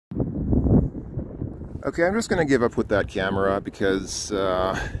Okay, I'm just going to give up with that camera because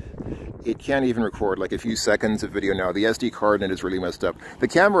it can't even record like a few seconds of video now. The SD card in it is really messed up. The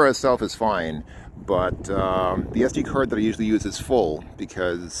camera itself is fine, but the SD card that I usually use is full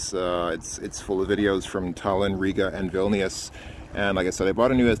because it's full of videos from Tallinn, Riga, and Vilnius. And like I said, I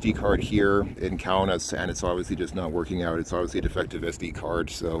bought a new SD card here in Kaunas, and it's obviously just not working out. It's obviously a defective SD card,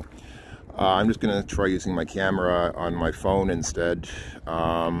 so I'm just going to try using my camera on my phone instead.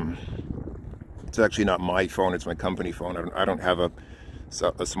 It's actually not my phone, it's my company phone. I don't have a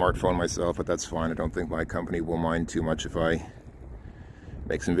smartphone myself, but that's fine. I don't think my company will mind too much if I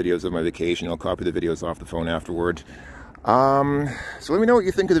make some videos of my vacation. I'll copy the videos off the phone afterward. So let me know what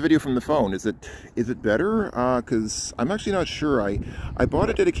you think of the video from the phone. Is it better? Because I'm actually not sure. I bought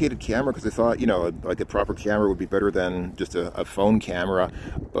a dedicated camera because I thought, you know, like a proper camera would be better than just a phone camera.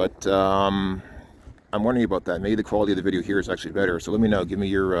 But I'm wondering about that. Maybe the quality of the video here is actually better. So let me know. Give me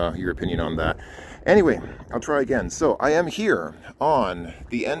your opinion on that. Anyway, I'll try again. So I am here on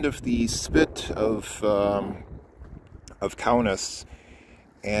the end of the spit of Kaunas,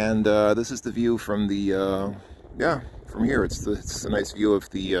 and this is the view from the yeah, from here. It's a nice view of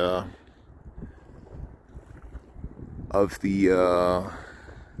the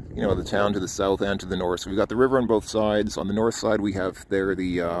you know, the town to the south and to the north. So we've got the river on both sides. On the north side, we have there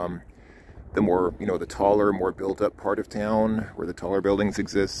the more, you know, the taller, more built-up part of town where the taller buildings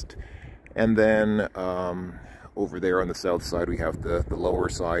exist. And then over there on the south side, we have the lower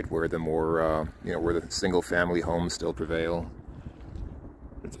side where the more, you know, where the single-family homes still prevail.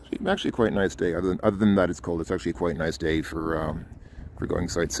 It's actually quite a nice day. Other than that, it's cold. It's actually quite a nice day for going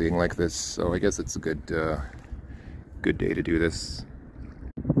sightseeing like this. So I guess it's a good day to do this.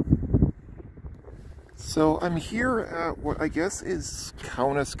 So I'm here at what I guess is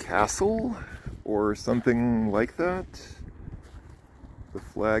Kaunas Castle or something like that. The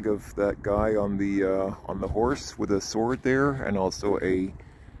flag of that guy on the horse with a sword there, and also a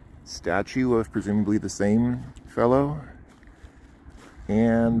statue of presumably the same fellow.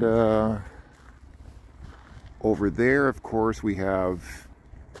 And over there, of course, we have,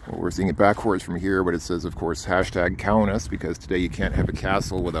 well, we're seeing it backwards from here, but it says, of course, hashtag Kaunas, because today you can't have a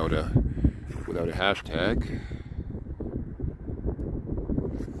castle without a hashtag.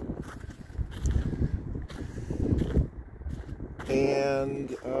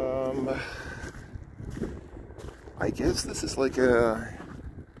 And I guess this is like a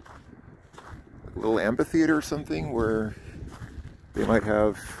little amphitheater or something where they might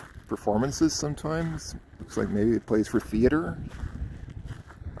have performances sometimes. Looks like maybe a place for theater.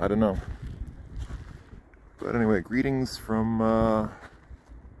 I don't know. But anyway, greetings from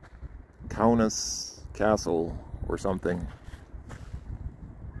Kaunas Castle or something.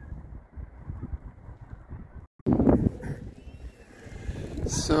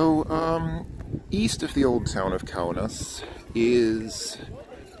 So, east of the old town of Kaunas is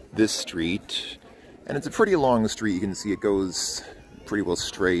this street, and it's a pretty long street. You can see it goes pretty well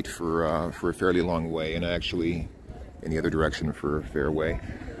straight for a fairly long way, and actually in the other direction for a fair way.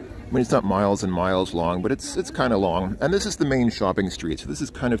 I mean, it's not miles and miles long, but it's kind of long. And this is the main shopping street. So this is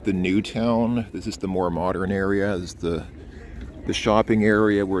kind of the new town. This is the more modern area. This is the shopping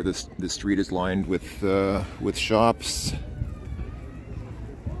area where the street is lined with shops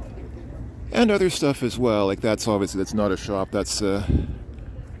and other stuff as well. Like that's not a shop. That's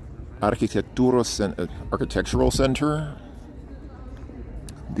architectural center.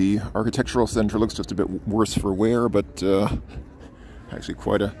 The architectural center looks just a bit worse for wear, but actually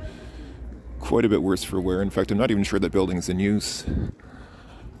quite a bit worse for wear. In fact, I'm not even sure that building's in use.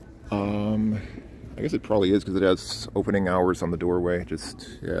 I guess it probably is because it has opening hours on the doorway.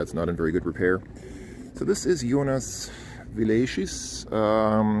 Just, yeah, it's not in very good repair. So this is Jonas Vileišis.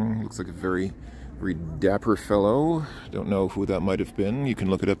 Looks like a very, very dapper fellow. Don't know who that might have been. You can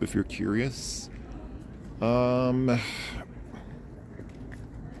look it up if you're curious. Yeah,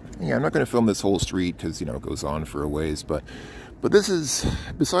 I'm not going to film this whole street because, you know, it goes on for a ways, but this is,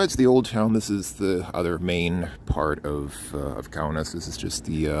 besides the old town, this is the other main part of Kaunas. This is just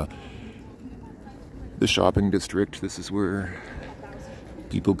the shopping district. This is where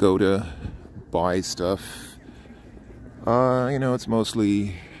people go to buy stuff. You know, it's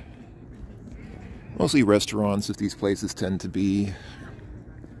mostly restaurants that these places tend to be.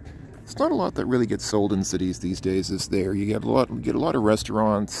 It's not a lot that really gets sold in cities these days, is there? You get a lot of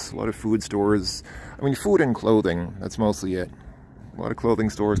restaurants, a lot of food stores. I mean, food and clothing, that's mostly it. A lot of clothing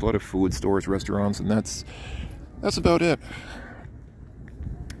stores, a lot of food stores, restaurants, and that's about it.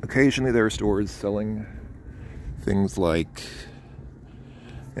 Occasionally there are stores selling things like,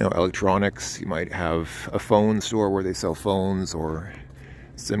 you know, electronics. You might have a phone store where they sell phones or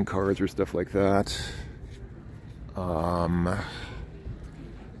SIM cards or stuff like that.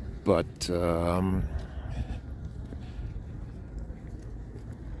 But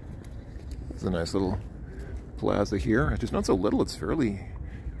it's a nice little plaza here. It's just not so little, it's fairly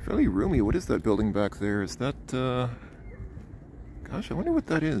roomy. What is that building back there? Is that, gosh, I wonder what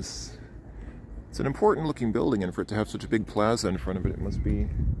that is. It's an important looking building, and for it to have such a big plaza in front of it, it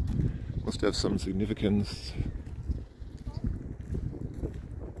must have some significance.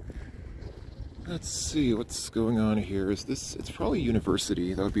 Let's see what's going on here. Is this, it's probably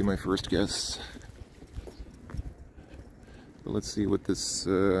university, that would be my first guess. But let's see what this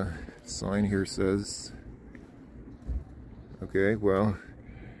sign here says. Okay, well,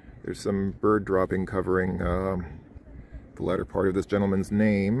 there's some bird dropping covering the latter part of this gentleman's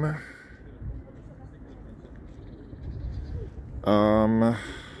name. I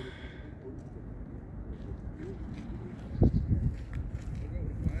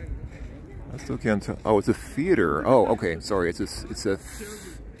still can't tell. Oh, it's a theater. Oh, okay, sorry. It's a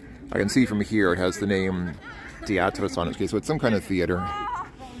I can see from here it has the name Teatros on it. Okay, so it's some kind of theater.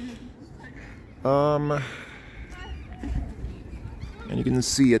 And you can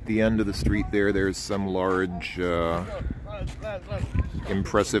see at the end of the street there's some large,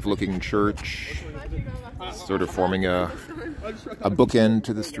 impressive looking church, sort of forming a bookend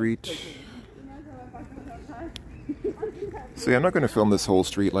to the street. So yeah, I'm not going to film this whole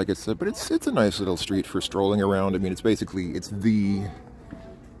street like I said, but it's a nice little street for strolling around. I mean, it's basically, it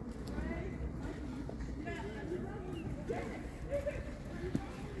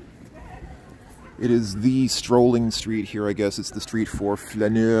is the strolling street here, I guess. It's the street for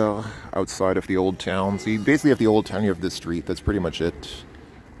flaneurs outside of the old town. So you basically have the old town, you have this street, that's pretty much it.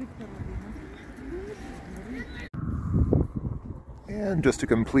 And just to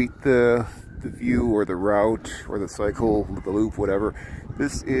complete the view or the route or the cycle, the loop, whatever,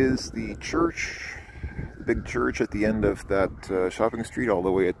 this is the church, the big church at the end of that shopping street, all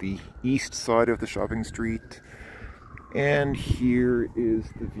the way at the east side of the shopping street. And here is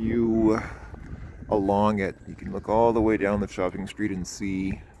the view along it. You can look all the way down the shopping street and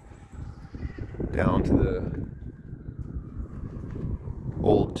see down to the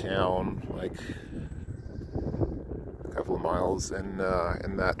old town, like a couple of miles in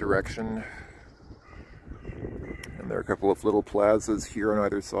that direction. And there are a couple of little plazas here on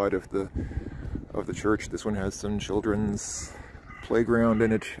either side of the church. This one has some children's playground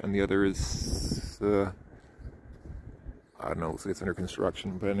in it, and the other is I don't know, looks like it's under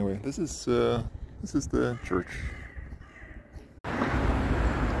construction. But anyway, this is the church.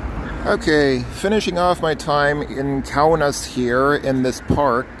 Okay, finishing off my time in Kaunas here in this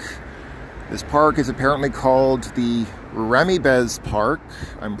park. This park is apparently called the Ramibes Park.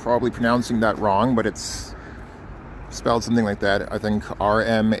 I'm probably pronouncing that wrong, but it's spelled something like that. I think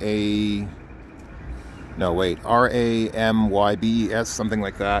R-A-M-Y-B-E-S, something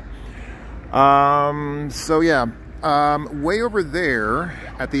like that. So yeah, way over there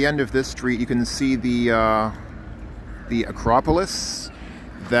at the end of this street, you can see the Acropolis.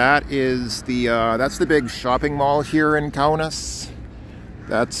 That is that's the big shopping mall here in Kaunas.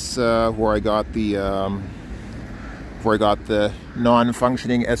 That's where I got the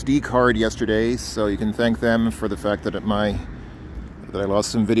non-functioning SD card yesterday. So you can thank them for the fact that I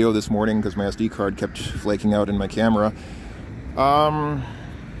lost some video this morning because my SD card kept flaking out in my camera.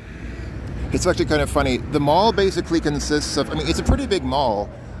 It's actually kind of funny. The mall basically consists of, I mean, it's a pretty big mall.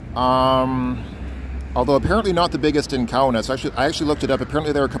 Although apparently not the biggest in Kaunas. I actually looked it up.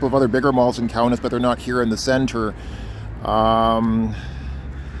 Apparently there are a couple of other bigger malls in Kaunas, but they're not here in the center.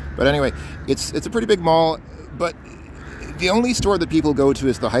 But anyway, it's a pretty big mall, but the only store that people go to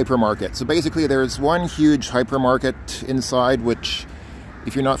is the hypermarket. So basically there's one huge hypermarket inside, which,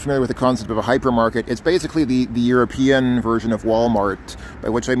 if you're not familiar with the concept of a hypermarket, it's basically the European version of Walmart, by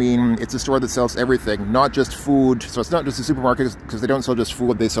which I mean it's a store that sells everything, not just food. So it's not just a supermarket, because they don't sell just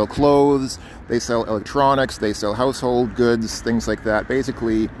food. They sell clothes, they sell electronics, they sell household goods, things like that.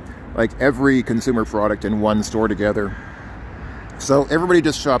 Basically, like every consumer product in one store together. So everybody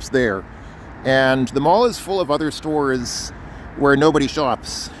just shops there. And the mall is full of other stores where nobody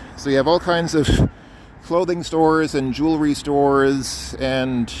shops. So you have all kinds of clothing stores and jewelry stores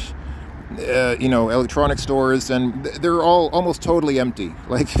and you know, electronic stores, and they're all almost totally empty.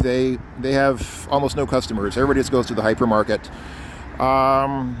 Like they have almost no customers. Everybody just goes to the hypermarket.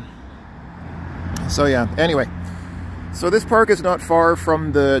 So yeah, anyway, so this park is not far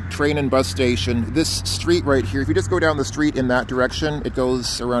from the train and bus station. This street right here, if you just go down the street in that direction, it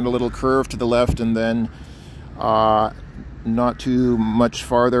goes around a little curve to the left, and then not too much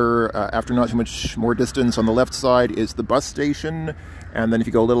farther, after not too much more distance on the left side is the bus station, and then if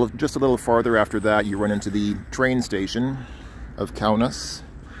you go just a little farther after that, you run into the train station of Kaunas.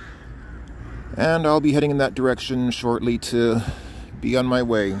 And I'll be heading in that direction shortly to be on my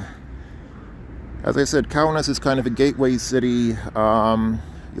way. As I said, Kaunas is kind of a gateway city.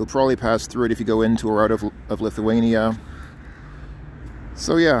 You'll probably pass through it if you go into or out of Lithuania.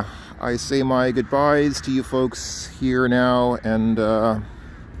 So yeah, I say my goodbyes to you folks here now, and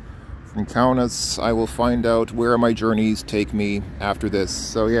from Kaunas I will find out where my journeys take me after this.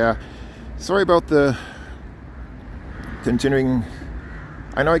 So yeah, sorry about the continuing.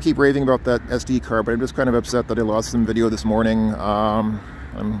 I know I keep raving about that SD card, but I'm just kind of upset that I lost some video this morning. I'm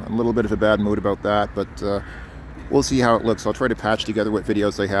a little bit of a bad mood about that, but we'll see how it looks. I'll try to patch together what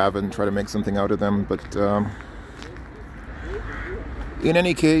videos I have and try to make something out of them, but in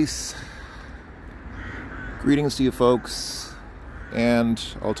any case, greetings to you folks, and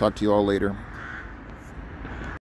I'll talk to you all later.